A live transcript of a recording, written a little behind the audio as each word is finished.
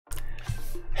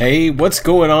Hey, what's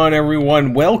going on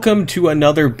everyone? Welcome to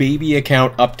another baby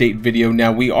account update video.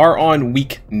 Now, we are on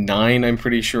week 9, I'm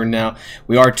pretty sure now.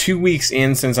 We are 2 weeks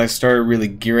in since I started really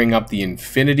gearing up the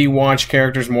Infinity Watch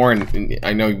characters more, and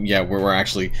I know, yeah, we're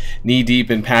actually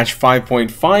knee-deep in patch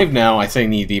 5.5 now. I say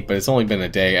knee-deep, but it's only been a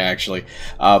day, actually.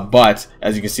 But,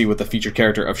 as you can see with the featured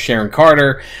character of Sharon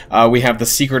Carter, we have the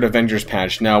Secret Avengers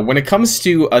patch. Now, when it comes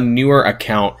to a newer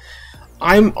account,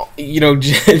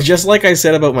 just like I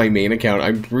said about my main account,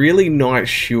 I'm really not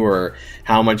sure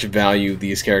how much value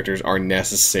these characters are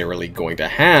necessarily going to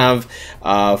have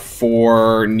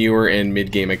for newer and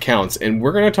mid-game accounts. And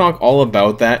we're going to talk all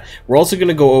about that. We're also going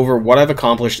to go over what I've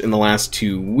accomplished in the last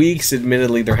 2 weeks.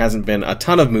 Admittedly, there hasn't been a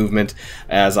ton of movement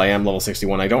as I am level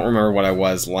 61. I don't remember what I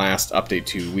was last update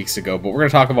 2 weeks ago, but we're going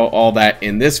to talk about all that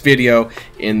in this video,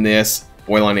 in this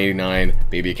Boylon89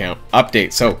 baby account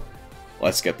update. So,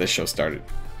 let's get this show started.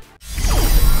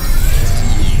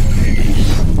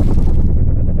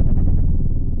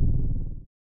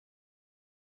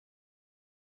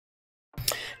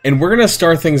 And we're going to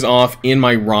start things off in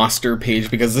my roster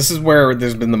page because this is where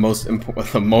there's been the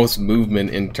most movement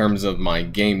in terms of my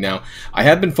game. Now, I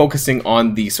have been focusing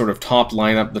on the sort of top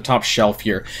lineup, the top shelf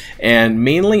here, and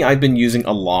mainly I've been using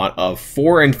a lot of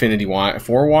 4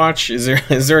 Watch. Is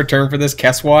there a term for this?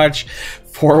 Kess Watch?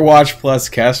 4 Watch plus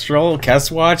Kestrel?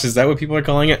 Kess Watch? Is that what people are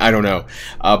calling it? I don't know.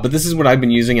 But this is what I've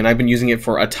been using, and I've been using it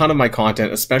for a ton of my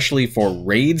content, especially for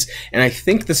raids, and I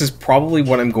think this is probably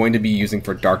what I'm going to be using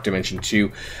for Dark Dimension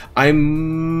 2. I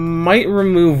might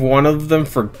remove one of them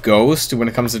for Ghost when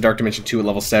it comes to Dark Dimension 2 at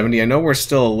level 70. I know we're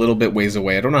still a little bit ways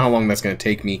away. I don't know how long that's going to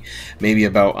take me. Maybe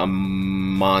about a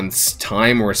month's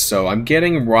time or so. I'm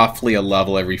getting roughly a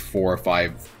level every 4 or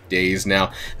 5 days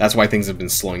now. That's why things have been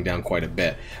slowing down quite a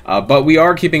bit. But we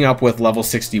are keeping up with level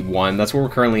 61. That's where we're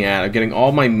currently at. I'm getting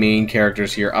all my main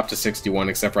characters here up to 61,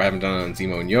 except for I haven't done it on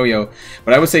Zemo and Yo-Yo.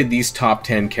 But I would say these top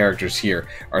 10 characters here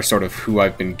are sort of who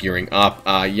I've been gearing up.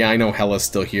 Yeah, I know Hela's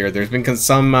still here. There's been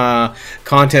some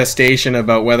contestation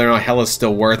about whether or not Hela's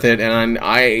still worth it,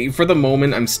 and for the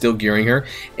moment, I'm still gearing her.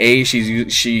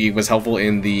 She was helpful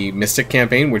in the Mystic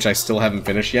campaign, which I still haven't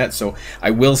finished yet, so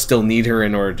I will still need her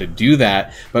in order to do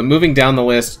that. But moving down the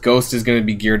list, Ghost is going to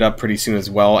be geared up pretty soon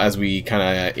as well as we kind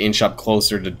of inch up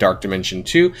closer to Dark Dimension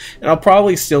 2. And I'll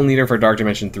probably still need her for Dark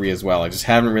Dimension 3 as well. I just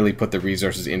haven't really put the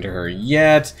resources into her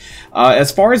yet.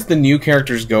 As far as the new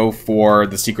characters go for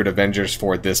the Secret Avengers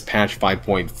for this patch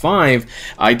 5.5,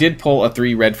 I did pull a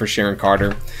 3 red for Sharon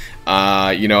Carter.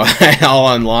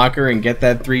 I'll unlock her and get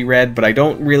that 3 red, but I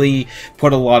don't really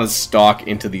put a lot of stock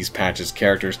into these patches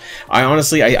characters.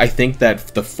 I think that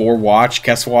the 4 Watch,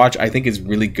 Kess Watch, I think is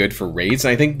really good for raids,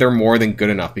 and I think they're more than good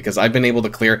enough because I've been able to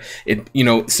clear it,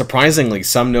 surprisingly,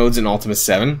 some nodes in Ultima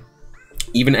 7.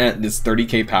 Even at this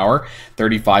 30k power,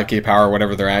 35k power,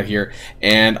 whatever they're at here,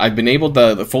 and I've been able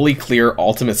to fully clear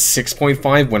Ultimate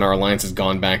 6.5 when our alliance has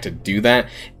gone back to do that,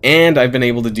 and I've been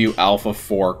able to do Alpha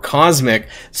 4 Cosmic,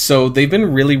 so they've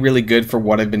been really, really good for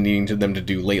what I've been needing them to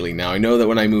do lately. Now, I know that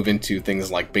when I move into things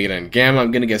like Beta and Gamma,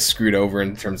 I'm going to get screwed over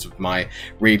in terms of my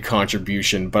raid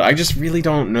contribution, but I just really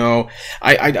don't know.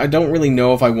 I don't really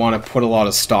know if I want to put a lot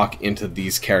of stock into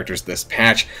these characters this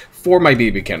patch for my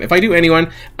baby account. If I do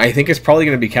anyone, I think it's probably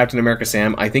going to be Captain America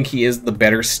Sam. I think he is the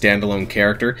better standalone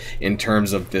character in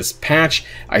terms of this patch.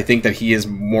 I think that he is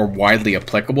more widely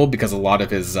applicable because a lot of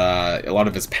his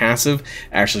passive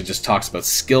actually just talks about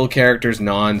skill characters,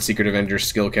 non-Secret Avengers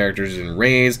skill characters in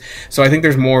raids. So I think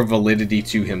there's more validity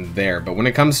to him there. But when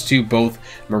it comes to both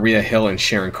Maria Hill and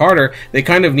Sharon Carter, they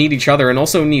kind of need each other and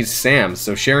also need Sam.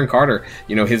 So Sharon Carter,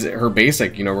 her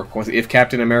basic, if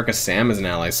Captain America Sam is an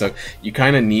ally, so you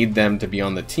kind of need them to be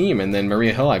on the team. And then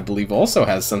Maria Hill, I believe, also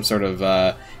has some sort of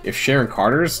if Sharon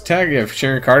Carter's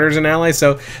an ally,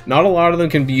 so not a lot of them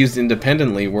can be used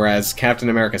independently, whereas Captain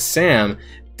America Sam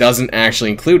doesn't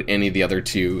actually include any of the other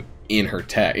two in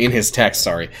his text,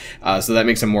 sorry. So that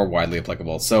makes him more widely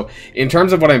applicable. So in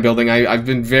terms of what I'm building, I've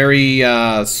been very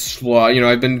slow.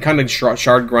 I've been kind of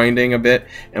shard grinding a bit,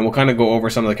 and we'll kind of go over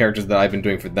some of the characters that I've been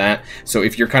doing for that. So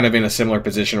if you're kind of in a similar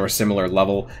position or a similar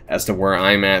level as to where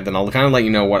I'm at, then I'll kind of let you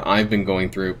know what I've been going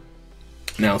through.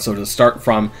 Now, so to start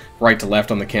from right to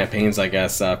left on the campaigns, I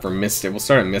guess, for Mystic, we'll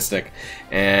start at Mystic.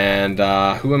 And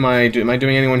who am I doing? Am I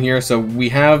doing anyone here? So we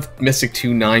have Mystic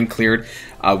 2-9 cleared.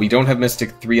 We don't have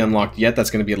Mystic 3 unlocked yet.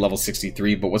 That's going to be at level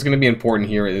 63. But what's going to be important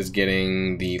here is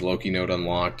getting the Loki node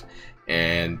unlocked.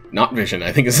 And not Vision,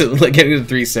 I think it's getting to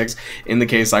 3-6 in the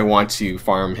case I want to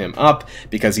farm him up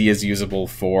because he is usable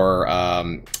for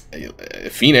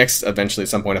Phoenix eventually at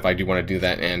some point if I do want to do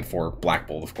that, and for Black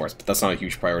Bolt, of course, but that's not a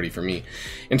huge priority for me.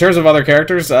 In terms of other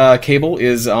characters, Cable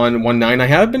is on 1-9. I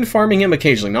have been farming him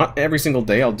occasionally, not every single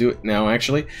day. I'll do it now,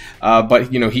 actually.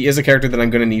 But, you know, he is a character that I'm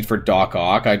going to need for Doc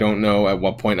Ock. I don't know at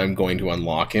what point I'm going to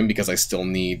unlock him, because I still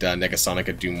need Negasonic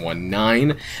at Doom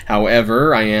 1-9.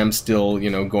 However, I am still, you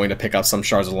know, going to pick up some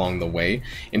shards along the way.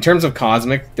 In terms of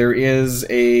Cosmic, there is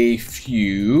a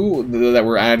few that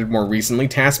were added more recently.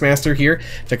 Taskmaster here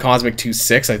to Cosmic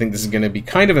 2-6. I think this is going to be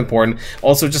kind of important.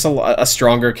 Also, just a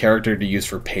stronger character to use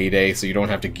for Payday, so you don't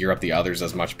have to gear up the others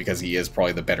as much, because he is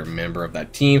probably the better member of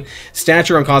that team.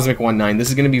 Stature on Cosmic 1-9. This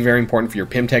is going to be very important for your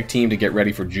Pimtech team to get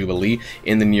ready for Jubilee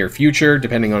in the near future,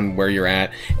 depending on where you're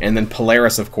at. And then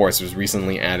Polaris, of course, was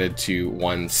recently added to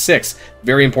 1-6.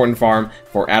 Very important farm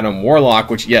for Adam Warlock,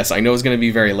 which, yes, I know is going to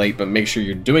be very late, but make sure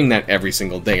you're doing that every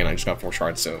single day. And I just got 4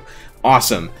 shards, so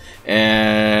awesome.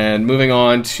 And moving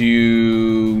on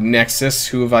to Nexus,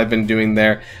 who have I been doing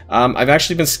there? I've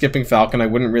actually been skipping Falcon. I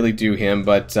wouldn't really do him,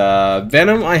 but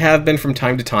Venom I have been from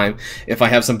time to time if I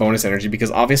have some bonus energy,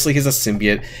 because obviously he's a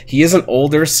symbiote. He is an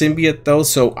older symbiote though,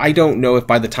 so I don't know if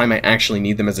by the time I actually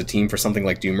need them as a team for something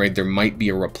like Doom Raid, there might be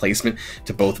a replacement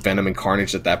to both Venom and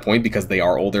Carnage at that point, because they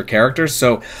are older characters.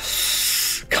 So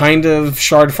kind of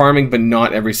shard farming, but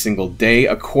not every single day.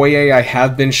 Okoye I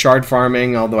have been shard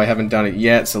farming, although I haven't done it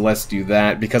yet, so let's do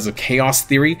that because of Chaos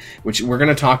Theory, which we're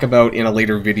going to talk about in a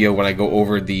later video when I go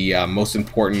over the most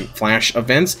important Flash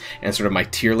events and sort of my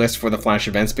tier list for the Flash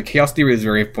events. But Chaos Theory is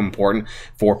very important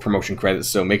for promotion credits,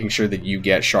 so making sure that you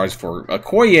get shards for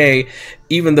Okoye,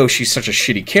 even though she's such a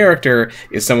shitty character,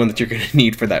 is someone that you're going to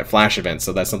need for that Flash event,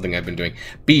 so that's something I've been doing.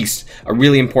 Beast, a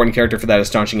really important character for that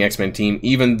Astonishing X-Men team,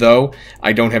 even though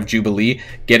I don't have Jubilee.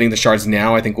 Getting the shards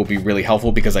now I think will be really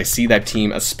helpful, because I see that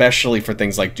team, especially for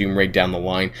things like Doom Raid down the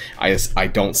line, I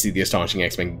don't see the Astonishing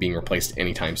X-Men being replaced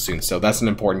anytime soon, so that's an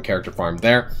important character farm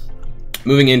there.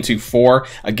 Moving into 4,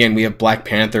 again, we have Black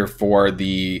Panther for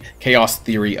the Chaos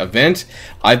Theory event.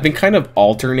 I've been kind of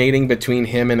alternating between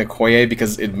him and Okoye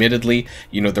because, admittedly,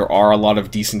 you know, there are a lot of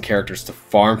decent characters to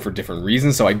farm for different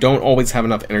reasons, so I don't always have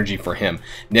enough energy for him.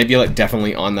 Nebula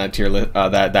definitely on that tier list,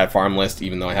 that farm list,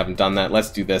 even though I haven't done that. Let's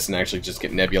do this and actually just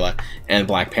get Nebula and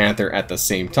Black Panther at the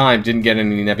same time. Didn't get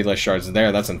any Nebula shards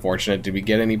there. That's unfortunate. Did we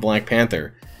get any Black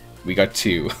Panther? We got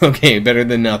 2. Okay, better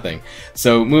than nothing.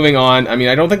 So moving on, I mean,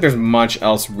 I don't think there's much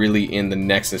else really in the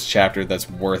Nexus chapter that's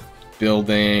worth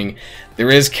building. There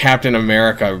is Captain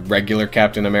America, regular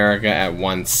Captain America at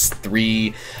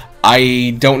 1-3.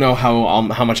 I don't know how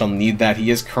much I'll need that. He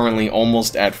is currently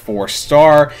almost at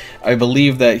 4-star. I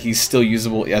believe that he's still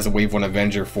usable as a Wave 1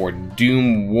 Avenger for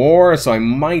Doom War, so I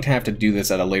might have to do this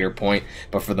at a later point,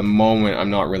 but for the moment, I'm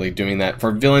not really doing that.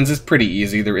 For villains, it's pretty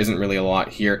easy. There isn't really a lot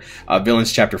here.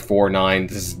 Villains Chapter 4-9,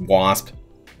 this is Wasp.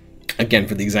 Again,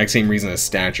 for the exact same reason as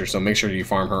Stature, so make sure you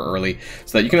farm her early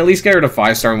so that you can at least get her to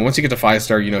 5-star. And once you get to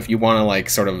 5-star, you know, if you want to like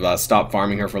sort of stop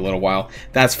farming her for a little while,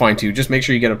 that's fine too. Just make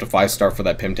sure you get up to 5-star for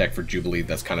that Pimtech for Jubilee.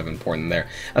 That's kind of important there,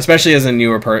 especially as a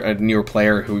newer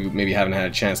player who maybe haven't had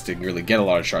a chance to really get a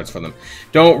lot of shards for them.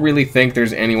 Don't really think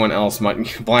there's anyone else.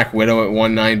 Black Widow at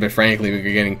 1-9, but frankly, we're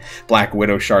getting Black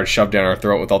Widow shards shoved down our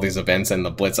throat with all these events and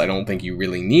the Blitz. I don't think you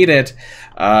really need it.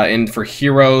 And for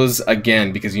heroes,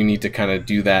 again, because you need to kind of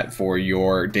do that for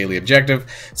your daily objective.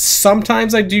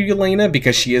 Sometimes I do Yelena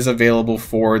because she is available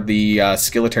for the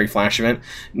Skilletary Flash event.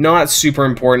 Not super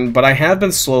important, but I have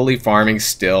been slowly farming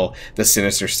still the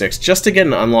Sinister Six just to get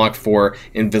an unlock for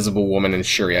Invisible Woman and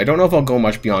Shuri. I don't know if I'll go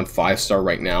much beyond 5-star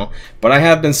right now, but I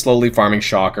have been slowly farming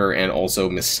Shocker and also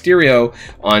Mysterio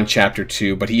on Chapter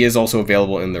 2, but he is also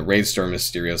available in the Raid Store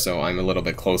Mysterio, so I'm a little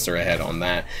bit closer ahead on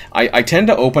that. I tend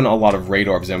to open a lot of Raid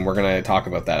Orbs, and we're going to talk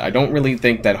about that. I don't really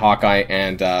think that Hawkeye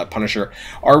and Punisher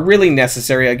are really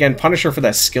necessary. Again, Punisher for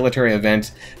that Skilletary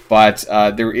event, but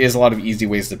there is a lot of easy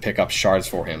ways to pick up shards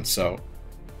for him, so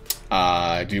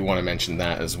I do want to mention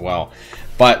that as well.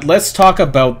 But let's talk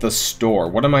about the store.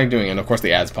 What am I doing? And of course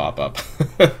the ads pop up.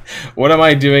 What am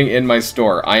I doing in my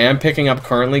store? I am picking up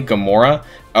currently Gamora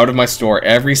out of my store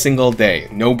every single day.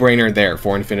 No brainer there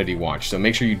for Infinity Watch. So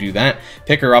make sure you do that.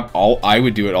 Pick her up. I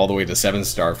would do it all the way to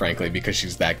 7-star, frankly, because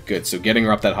she's that good. So getting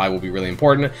her up that high will be really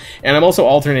important. And I'm also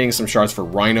alternating some shards for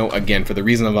Rhino, again, for the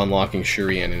reason of unlocking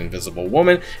Shuri and an Invisible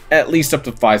Woman, at least up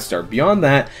to 5-star. Beyond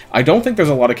that, I don't think there's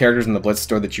a lot of characters in the Blitz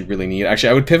store that you really need.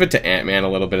 Actually, I would pivot to Ant-Man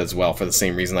a little bit as well for the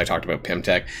same reason I talked about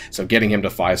Pimtech. So getting him to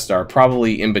 5-star,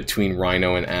 probably in between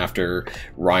Rhino and after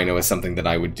Rhino, is something that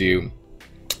I would do.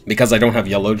 Because I don't have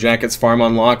Yellow Jackets farm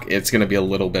unlock, it's going to be a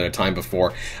little bit of time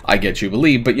before I get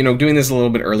Jubilee. But, you know, doing this a little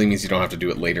bit early means you don't have to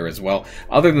do it later as well.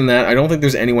 Other than that, I don't think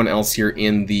there's anyone else here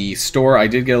in the store. I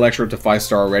did get Electro to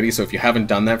 5-star already, so if you haven't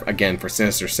done that, again, for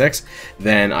Sinister 6,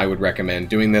 then I would recommend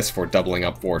doing this for doubling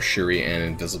up for Shuri and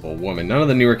Invisible Woman. None of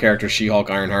the newer characters, She-Hulk,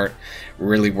 Ironheart,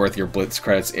 really worth your Blitz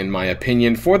credits, in my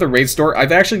opinion. For the raid store,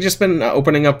 I've actually just been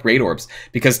opening up raid orbs,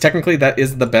 because technically that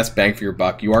is the best bang for your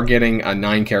buck. You are getting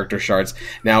 9 character shards.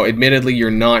 Now, admittedly,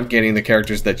 you're not getting the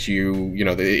characters that you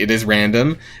know, it is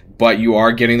random, but you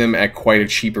are getting them at quite a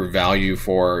cheaper value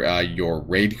for your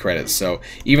raid credits. So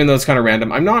even though it's kind of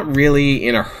random, I'm not really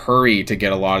in a hurry to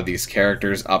get a lot of these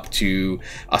characters up to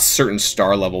a certain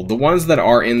star level. The ones that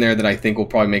are in there that I think will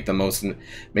probably make the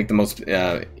most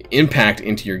impact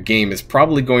into your game is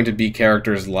probably going to be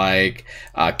characters like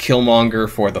Killmonger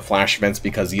for the flash events,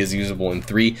 because he is usable in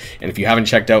 3. And if you haven't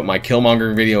checked out my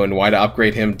Killmonger video and why to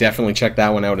upgrade him, definitely check that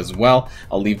one out as well.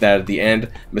 I'll leave that at the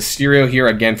end. Mysterio here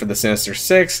again for the Sinister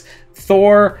 6.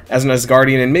 Thor as an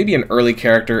Asgardian, and maybe an early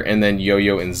character, and then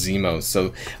Yo-Yo and Zemo.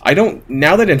 So I don't,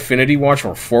 now that Infinity Watch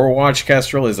or 4-Watch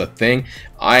Kestrel is a thing,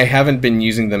 I haven't been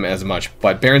using them as much,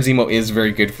 but Baron Zemo is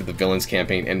very good for the Villains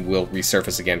campaign and will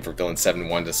resurface again for Villains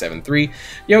 7-1 to 7-3.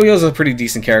 Yo-Yo's a pretty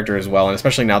decent character as well, and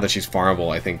especially now that she's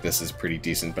farmable, I think this is pretty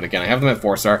decent. But again, I have them at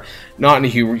 4-star, not in a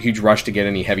huge rush to get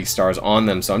any heavy stars on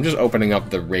them, so I'm just opening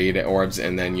up the raid orbs,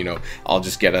 and then, you know, I'll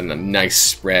just get a nice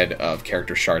spread of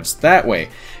character shards that way.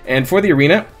 And for the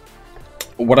arena,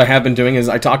 what I have been doing is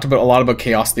I talked a lot about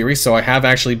Chaos Theory, so I have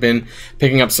actually been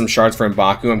picking up some shards for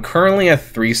M'Baku. I'm currently at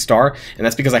 3-star, and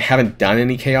that's because I haven't done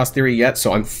any Chaos Theory yet,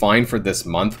 so I'm fine for this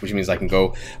month, which means I can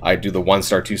go do the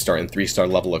 1-star, 2-star, and 3-star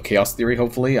level of Chaos Theory,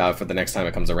 hopefully, for the next time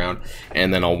it comes around,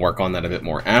 and then I'll work on that a bit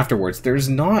more afterwards.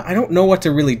 I don't know what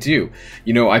to really do.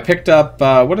 You know, I picked up,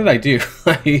 what did I do?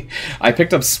 I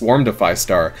picked up Swarm to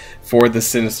 5-star for the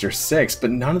Sinister 6,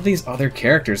 but none of these other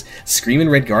characters, Scream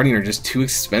and Red Guardian, are just too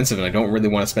expensive, and I don't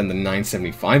really want to spend the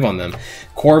 $9.75 on them.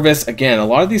 Corvus, again, a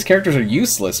lot of these characters are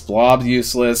useless. Blob's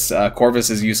useless, Corvus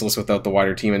is useless without the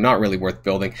wider team and not really worth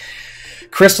building.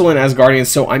 Crystal and Asgardian,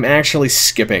 so I'm actually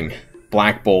skipping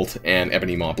Black Bolt and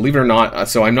Ebony Maw, believe it or not.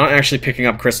 So I'm not actually picking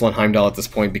up Crystal and Heimdall at this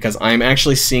point, because I'm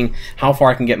actually seeing how far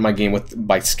I can get in my game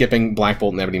by skipping Black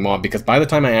Bolt and Ebony Maw, because by the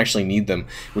time I actually need them,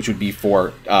 which would be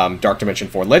for Dark Dimension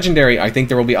 4 Legendary, I think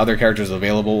there will be other characters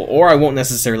available, or I won't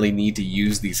necessarily need to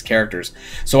use these characters.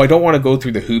 So I don't want to go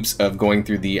through the hoops of going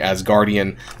through the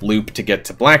Asgardian loop to get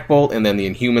to Black Bolt, and then the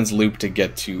Inhumans loop to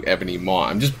get to Ebony Maw.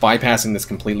 I'm just bypassing this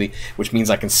completely, which means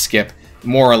I can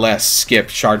more or less skip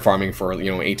shard farming for, you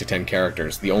know, 8 to 10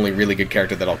 characters. The only really good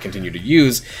character that I'll continue to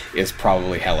use is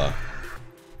probably Hela.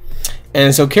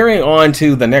 And so carrying on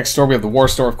to the next store, we have the War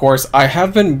Store, of course. I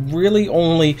have been really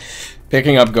only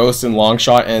picking up Ghost and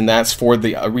Longshot, and that's for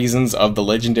the reasons of the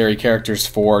legendary characters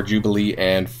for Jubilee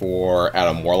and for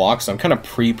Adam Warlock, so I'm kind of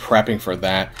pre-prepping for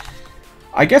that.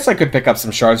 I guess I could pick up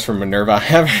some shards from Minerva. I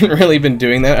haven't really been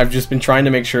doing that. I've just been trying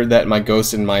to make sure that my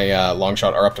Ghost and my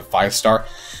Longshot are up to 5-star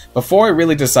before I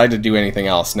really decide to do anything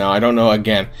else. Now, I don't know,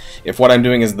 again, if what I'm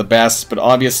doing is the best, but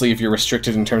obviously if you're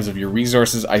restricted in terms of your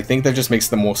resources, I think that just makes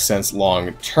the most sense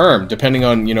long term, depending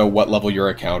on, you know, what level your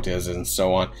account is and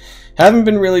so on. Haven't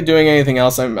been really doing anything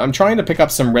else. I'm trying to pick up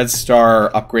some red star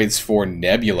upgrades for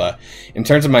Nebula. In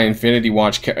terms of my Infinity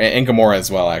Watch, and Gamora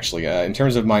as well, actually. In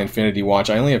terms of my Infinity Watch,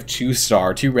 I only have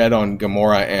 2-star, 2 red on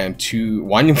Gamora and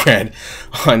 1 red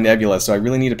on Nebula, so I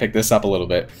really need to pick this up a little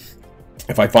bit.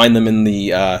 If I find them in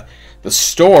the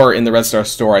store, in the Red Star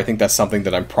store, I think that's something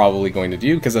that I'm probably going to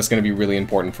do, because that's going to be really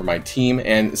important for my team.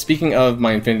 And speaking of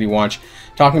my Infinity Watch,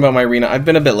 talking about my arena, I've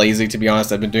been a bit lazy, to be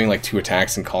honest. I've been doing like 2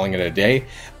 attacks and calling it a day.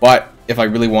 But if I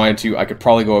really wanted to, I could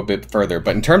probably go a bit further.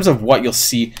 But in terms of what you'll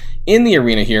see in the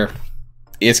arena here,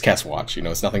 is Kess Watch. You know,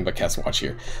 it's nothing but Kess Watch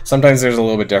here. Sometimes there's a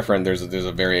little bit different. There's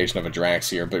a variation of a Drax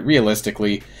here, but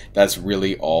realistically, that's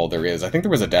really all there is. I think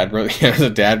there was a Dad Bro. Yeah, there's a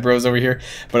Dad Bros over here,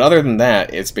 but other than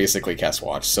that, it's basically Kess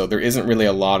Watch. So there isn't really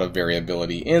a lot of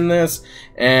variability in this,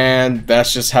 and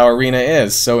that's just how Arena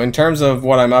is. So in terms of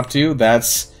what I'm up to,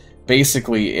 that's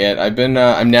basically it. I've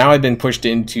been pushed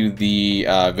into the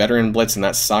Veteran Blitz, and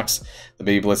that sucks. The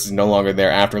Baby Blitz is no longer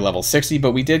there after level 60,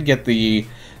 but we did get the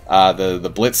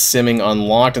Blitz simming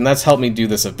unlocked, and that's helped me do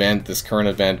this current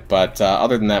event, but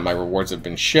other than that, my rewards have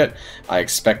been shit. I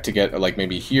expect to get, like,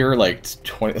 maybe here, like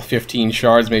 15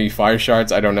 shards, maybe 5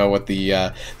 shards. I don't know what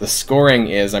the scoring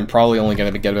is. I'm probably only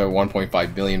going to get about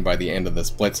 1.5 billion by the end of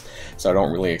this Blitz, so I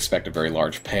don't really expect a very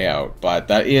large payout, but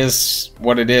that is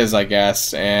what it is, I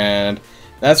guess. And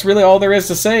that's really all there is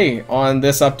to say on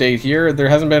this update here. There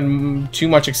hasn't been too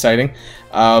much exciting,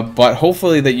 but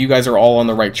hopefully that you guys are all on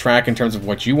the right track in terms of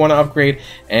what you want to upgrade,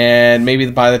 and maybe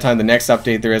by the time the next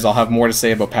update there is, I'll have more to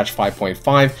say about patch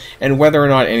 5.5 and whether or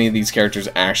not any of these characters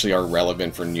actually are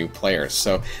relevant for new players.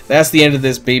 So that's the end of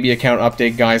this baby account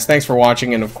update, guys. Thanks for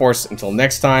watching, and of course, until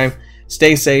next time,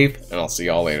 stay safe, and I'll see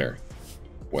y'all later.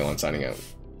 Waylon signing out.